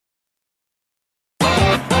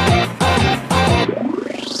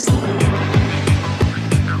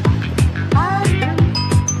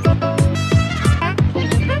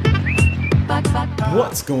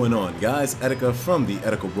What's going on, guys? Etika from the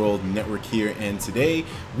Etika World Network here, and today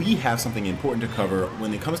we have something important to cover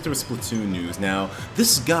when it comes to Splatoon news. Now,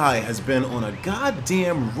 this guy has been on a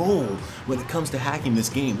goddamn roll when it comes to hacking this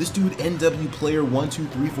game. This dude, NW Player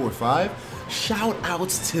 12345, shout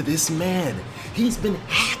outs to this man. He's been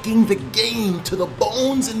hacking the game to the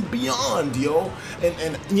bones and beyond, yo.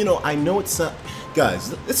 And you know, I know it's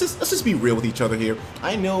guys, let's just be real with each other here.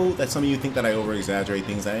 I know that some of you think that I over-exaggerate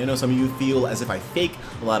things. I know some of you feel as if I fake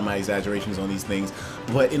a lot of my exaggerations on these things.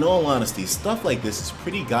 But in all honesty, stuff like this is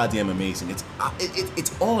pretty goddamn amazing. It's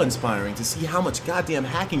awe-inspiring to see how much goddamn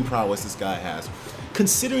hacking prowess this guy has.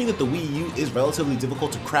 Considering that the Wii U is relatively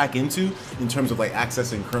difficult to crack into in terms of like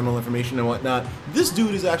accessing kernel information and whatnot, this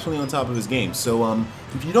dude is actually on top of his game. So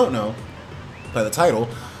if you don't know by the title,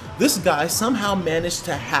 this guy somehow managed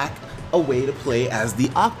to hack a way to play as the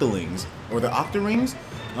Octolings, or the Octolings?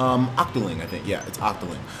 Octoling, I think. Yeah, it's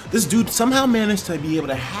Octoling. This dude somehow managed to be able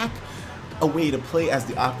to hack a way to play as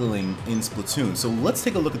the Octoling in Splatoon. So let's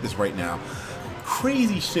take a look at this right now.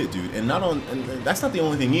 Crazy shit, dude. And that's not the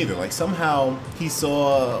only thing either. Like, somehow he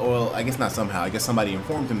saw, well, I guess not somehow, I guess somebody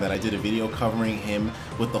informed him that I did a video covering him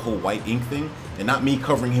with the whole white ink thing, and not me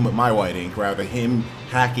covering him with my white ink, rather him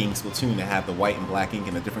hacking Splatoon to have the white and black ink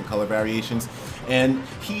and the different color variations. And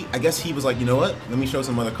I guess he was like, you know what, let me show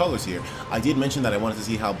some other colors here. I did mention that I wanted to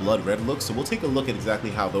see how blood red looks, so we'll take a look at exactly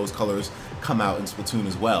how those colors come out in Splatoon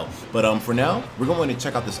as well. But for now, we're going to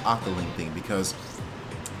check out this Octoling thing, because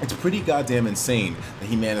it's pretty goddamn insane that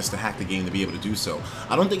he managed to hack the game to be able to do so.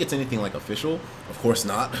 I don't think it's anything like official, of course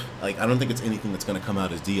not. Like, I don't think it's anything that's going to come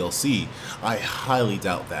out as DLC. I highly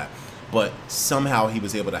doubt that. But somehow he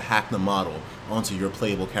was able to hack the model onto your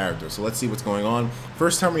playable character. So let's see what's going on.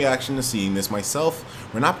 First time reaction to seeing this myself.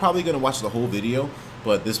 We're not probably going to watch the whole video,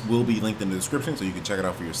 but this will be linked in the description so you can check it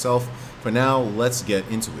out for yourself. For now, let's get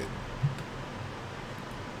into it.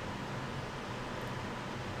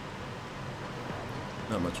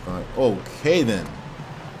 Not much fun. Okay then.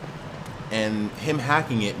 And him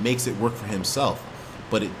hacking it makes it work for himself,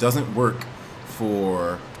 but it doesn't work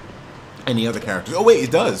for any other characters. Oh wait,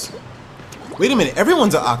 it does. Wait a minute,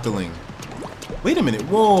 everyone's an Octoling. Wait a minute,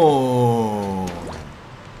 whoa.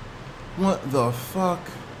 What the fuck?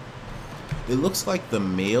 It looks like the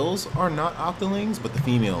males are not Octolings, but the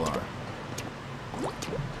female are.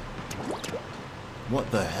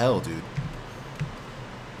 What the hell, dude?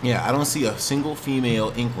 Yeah, I don't see a single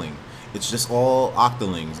female Inkling. It's just all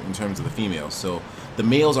Octolings in terms of the females. So the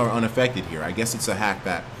males are unaffected here. I guess it's a hack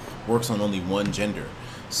that works on only one gender.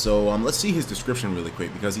 So let's see his description really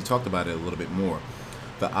quick, because he talked about it a little bit more.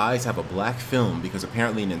 The eyes have a black film because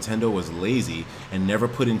apparently Nintendo was lazy and never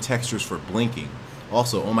put in textures for blinking.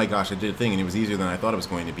 Also, oh my gosh, I did a thing and it was easier than I thought it was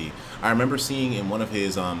going to be. I remember seeing in one of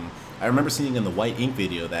his, I remember seeing in the white ink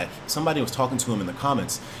video that somebody was talking to him in the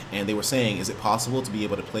comments, and they were saying, is it possible to be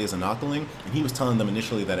able to play as an Octoling? And he was telling them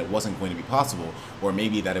initially that it wasn't going to be possible, or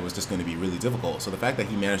maybe that it was just going to be really difficult. So the fact that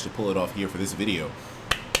he managed to pull it off here for this video,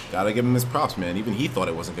 gotta give him his props, man. Even he thought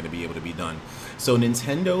it wasn't going to be able to be done. So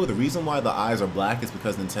Nintendo, the reason why the eyes are black is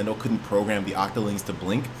because Nintendo couldn't program the Octolings to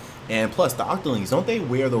blink. And plus, the Octolings, don't they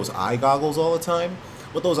wear those eye goggles all the time?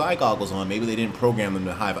 With those eye goggles on, maybe they didn't program them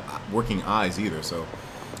to have working eyes either. So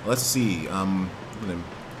let's see. I'm going to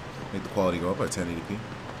make the quality go up by 1080p.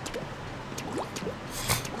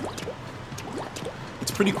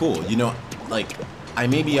 It's pretty cool. You know, like, I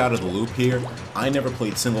may be out of the loop here. I never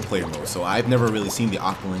played single player mode, so I've never really seen the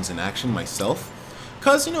Octolings in action myself.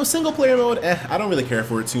 Because, you know, single player mode, I don't really care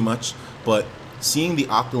for it too much. But seeing the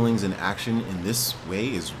Octolings in action in this way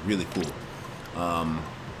is really cool.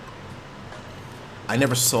 I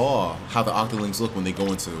never saw how the Octolings look when they go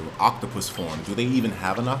into octopus form. Do they even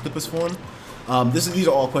have an octopus form? These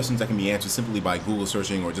are all questions that can be answered simply by Google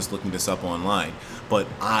searching or just looking this up online. But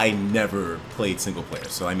I never played single player,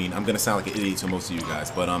 so I mean, I'm gonna sound like an idiot to most of you guys.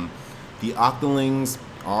 But the Octolings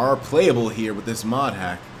are playable here with this mod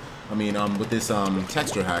hack. I mean, with this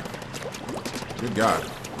texture hack. Good God,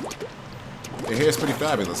 their hair is pretty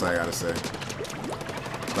fabulous, I gotta say.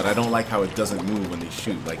 But I don't like how it doesn't move when they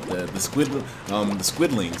shoot. Like the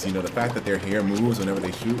squidlings, you know, the fact that their hair moves whenever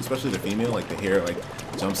they shoot, especially the female, like the hair like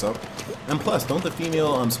jumps up. And plus, don't the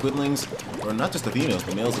female squidlings, or not just the females,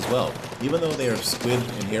 the males as well, even though their squid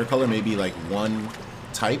and hair color may be like one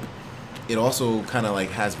type, it also kind of like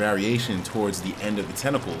has variation towards the end of the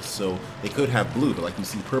tentacles. So they could have blue, but like you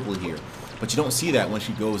see purple here. But you don't see that when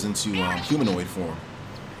she goes into humanoid form.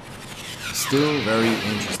 Still very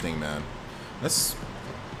interesting, man. That's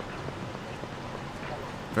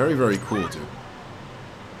very, very cool, dude.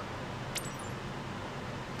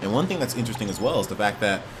 And one thing that's interesting as well is the fact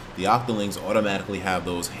that the Octolings automatically have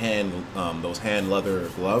those hand leather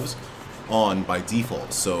gloves on by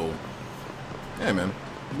default. So, yeah, man,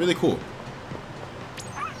 really cool.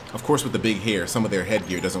 Of course, with the big hair, some of their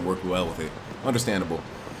headgear doesn't work well with it. Understandable.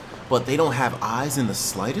 But they don't have eyes in the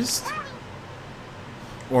slightest?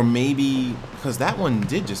 Or maybe, because that one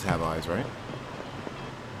did just have eyes, right?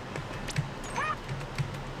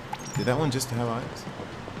 Did that one just have eyes?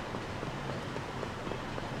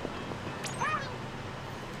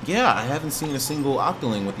 Yeah, I haven't seen a single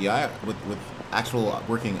Octoling with the eye with actual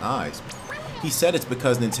working eyes. He said it's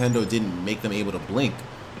because Nintendo didn't make them able to blink,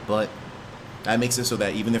 but that makes it so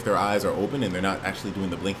that even if their eyes are open and they're not actually doing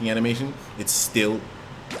the blinking animation, it still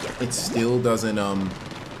doesn't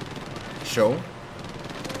show.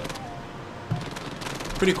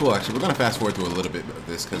 Pretty cool, actually. We're gonna fast forward through a little bit of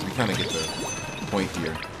this because we kind of get the point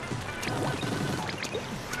here.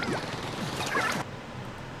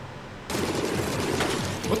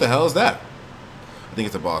 What the hell is that? I think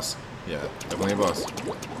it's a boss. Yeah, definitely a boss.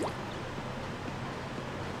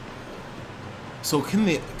 So can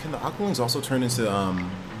the Octolings also turn into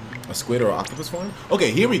a squid or octopus form?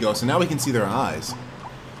 Okay, here we go. So now we can see their eyes,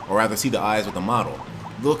 or rather, see the eyes with the model.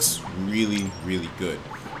 Looks really, really good.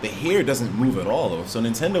 The hair doesn't move at all, though. So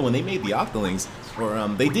Nintendo, when they made the Octolings,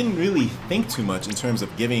 they didn't really think too much in terms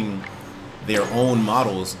of giving their own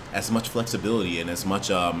models as much flexibility and as much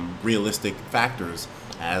realistic factors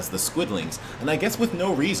as the Squidlings. And I guess with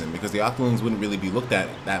no reason, because the Octolings wouldn't really be looked at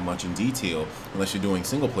that much in detail unless you're doing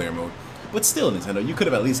single player mode. But still, Nintendo, you could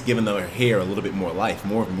have at least given their hair a little bit more life,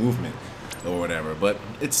 more movement, or whatever. But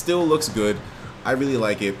it still looks good. I really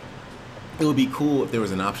like it. It would be cool if there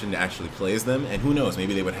was an option to actually play as them, and who knows,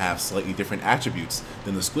 maybe they would have slightly different attributes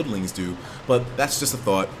than the Squidlings do, but that's just a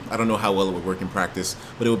thought. I don't know how well it would work in practice,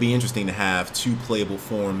 but it would be interesting to have two playable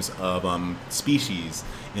forms of species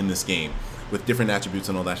in this game with different attributes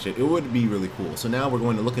and all that shit. It would be really cool. So now we're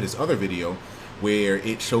going to look at his other video where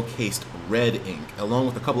it showcased red ink along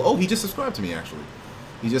with a couple. Oh, he just subscribed to me, actually.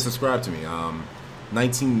 He just subscribed to me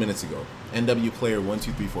 19 minutes ago. NW Player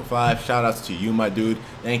 12345. Shout outs to you, my dude.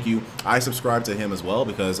 Thank you. I subscribe to him as well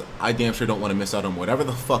because I damn sure don't want to miss out on whatever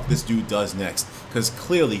the fuck this dude does next. Because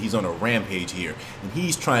clearly he's on a rampage here and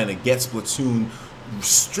he's trying to get Splatoon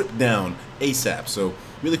stripped down ASAP. So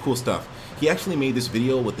really cool stuff. He actually made this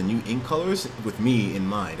video with the new ink colors with me in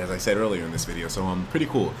mind, as I said earlier in this video. So pretty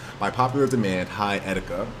cool. By popular demand, hi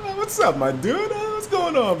Etika. Oh, what's up, my dude? What's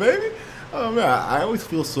going on, baby? Oh man, I always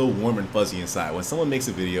feel so warm and fuzzy inside when someone makes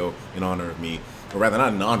a video in honor of me, or rather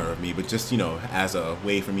not in honor of me, but just, you know, as a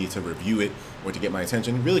way for me to review it or to get my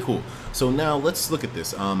attention. Really cool. So now let's look at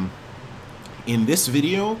this. In this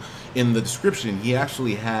video, in the description, he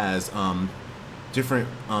actually has different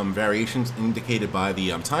variations indicated by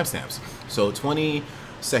the timestamps. So 20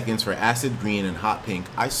 seconds for acid green and hot pink.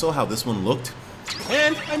 I saw how this one looked.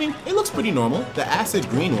 And, I mean, it looks pretty normal. The acid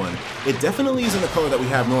green one, it definitely isn't the color that we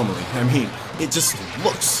have normally. I mean, it just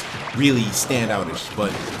looks really standoutish,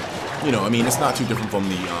 but, you know, I mean, it's not too different from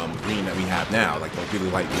the green that we have now, like the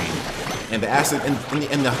really light green. And the acid,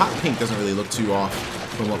 and the hot pink doesn't really look too off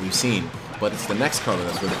from what we've seen, but it's the next color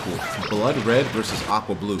that's really cool. Blood red versus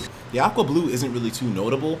aqua blue. The aqua blue isn't really too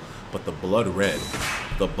notable, but the blood red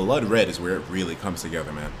is where it really comes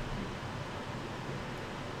together, man.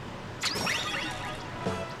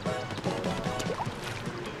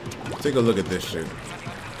 Take a look at this shit.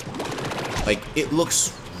 Like, it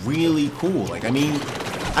looks really cool. Like, I mean,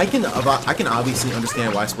 I can obviously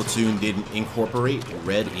understand why Splatoon didn't incorporate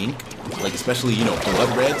red ink, like especially, you know,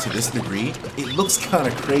 blood red to this degree. It looks kind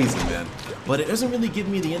of crazy, man. But it doesn't really give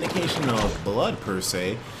me the indication of blood per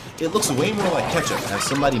se. It looks way more like ketchup, as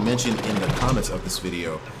somebody mentioned in the comments of this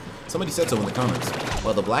video. Somebody said so in the comments.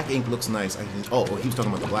 Well, the black ink looks nice. Oh, he was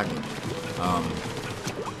talking about the black ink.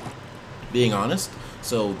 Being honest,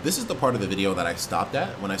 so this is the part of the video that I stopped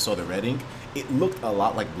at when I saw the red ink. It looked a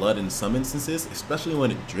lot like blood in some instances, especially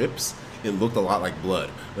when it drips. It looked a lot like blood.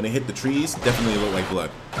 When it hit the trees, definitely looked like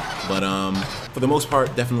blood. But for the most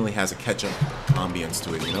part, definitely has a ketchup ambience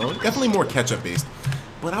to it, you know? Definitely more ketchup based.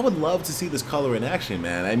 But I would love to see this color in action,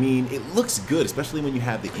 man. I mean, it looks good, especially when you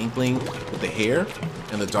have the inkling with the hair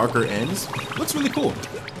and the darker ends. It looks really cool.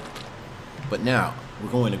 But now,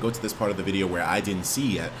 we're going to go to this part of the video where I didn't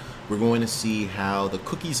see yet. We're going to see how the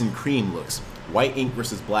cookies and cream looks. White ink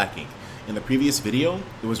versus black ink. In the previous video,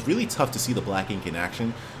 it was really tough to see the black ink in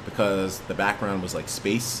action because the background was like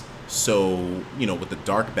space. So, you know, with the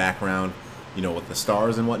dark background, you know, with the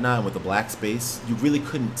stars and whatnot, and with the black space, you really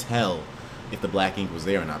couldn't tell if the black ink was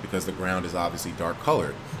there or not, because the ground is obviously dark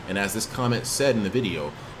colored. And as this comment said in the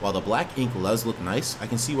video, while the black ink does look nice, I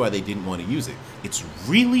can see why they didn't want to use it. It's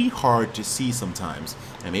really hard to see sometimes,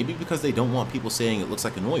 and maybe because they don't want people saying it looks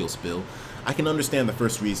like an oil spill. I can understand the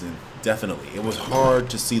first reason, definitely. It was hard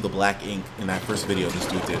to see the black ink in that first video this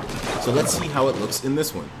dude did. So let's see how it looks in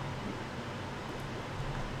this one.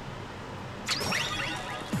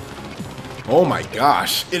 Oh my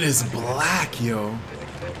gosh, it is black, yo.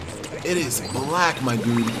 It is black, my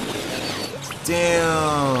dude.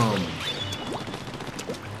 Damn.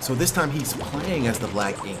 So this time he's playing as the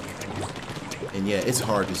black ink. And yeah, it's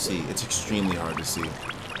hard to see. It's extremely hard to see.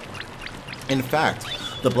 In fact,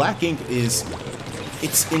 the black ink it's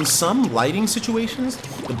in some lighting situations,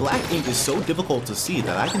 the black ink is so difficult to see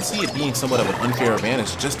that I can see it being somewhat of an unfair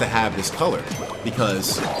advantage just to have this color,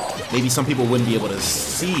 because maybe some people wouldn't be able to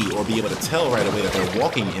see or be able to tell right away that they're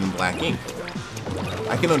walking in black ink.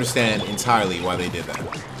 I can understand entirely why they did that.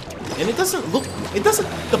 And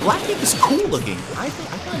the black ink is cool looking. I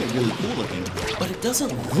find it really cool looking, but it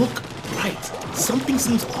doesn't look right. Something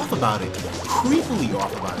seems off about it, creepily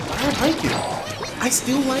off about it. I don't like it. I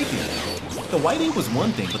still like it. The white ink was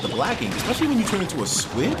one thing, but the black ink, especially when you turn into a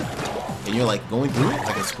squid, and you're like going through it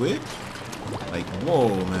like a squid, like, whoa,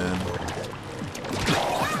 man.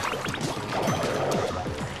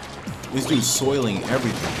 This dude's soiling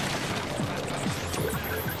everything.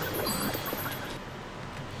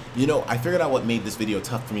 You know, I figured out what made this video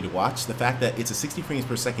tough for me to watch. The fact that it's a 60 frames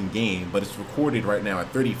per second game, but it's recorded right now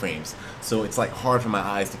at 30 frames. So it's like hard for my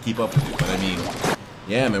eyes to keep up with it. But I mean,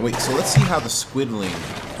 yeah, man, wait. So let's see how the squid form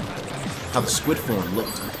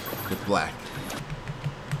looked with black.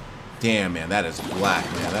 Damn, man, that is black,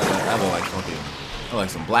 man. That look like fucking, that like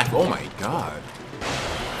some black. Oh my god.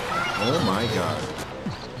 Oh my god.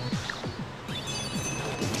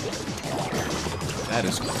 That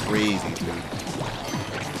is crazy, dude.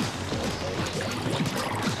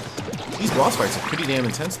 These boss fights are pretty damn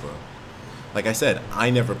intense, though. Like I said,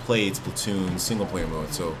 I never played Splatoon single player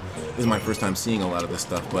mode, so this is my first time seeing a lot of this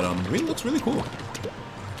stuff, but it looks really cool.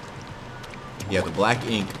 Yeah, the black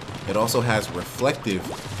ink, it also has reflective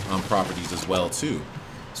properties as well, too.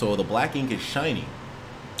 So the black ink is shiny.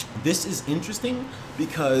 This is interesting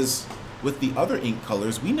because with the other ink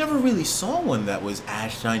colors, we never really saw one that was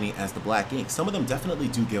as shiny as the black ink. Some of them definitely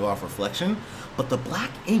do give off reflection, but the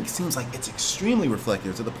black ink seems like it's extremely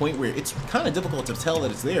reflective to the point where it's kind of difficult to tell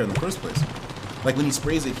that it's there in the first place. Like when he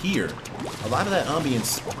sprays it here, a lot of that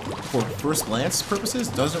ambience for first glance purposes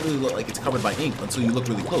doesn't really look like it's covered by ink until you look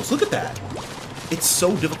really close. Look at that! It's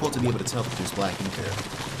so difficult to be able to tell that there's black ink there.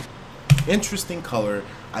 Interesting color.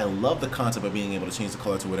 I love the concept of being able to change the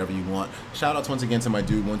color to whatever you want. Shout outs once again to my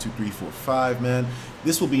dude 12345, man.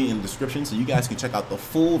 This will be in the description so you guys can check out the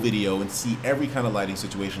full video and see every kind of lighting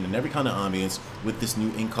situation and every kind of ambience with this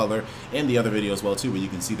new ink color, and the other video as well too, where you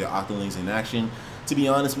can see the Octolings in action. To be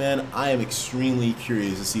honest, man, I am extremely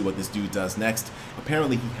curious to see what this dude does next.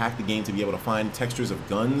 Apparently he hacked the game to be able to find textures of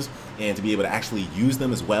guns and to be able to actually use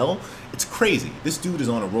them as well. It's crazy. This dude is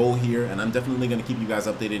on a roll here, and I'm definitely going to keep you guys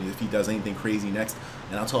updated if he does anything crazy next.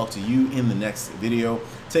 And I'll talk to you in the next video.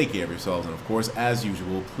 Take care of yourselves, and of course, as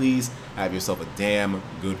usual, please have yourself a damn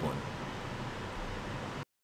good one.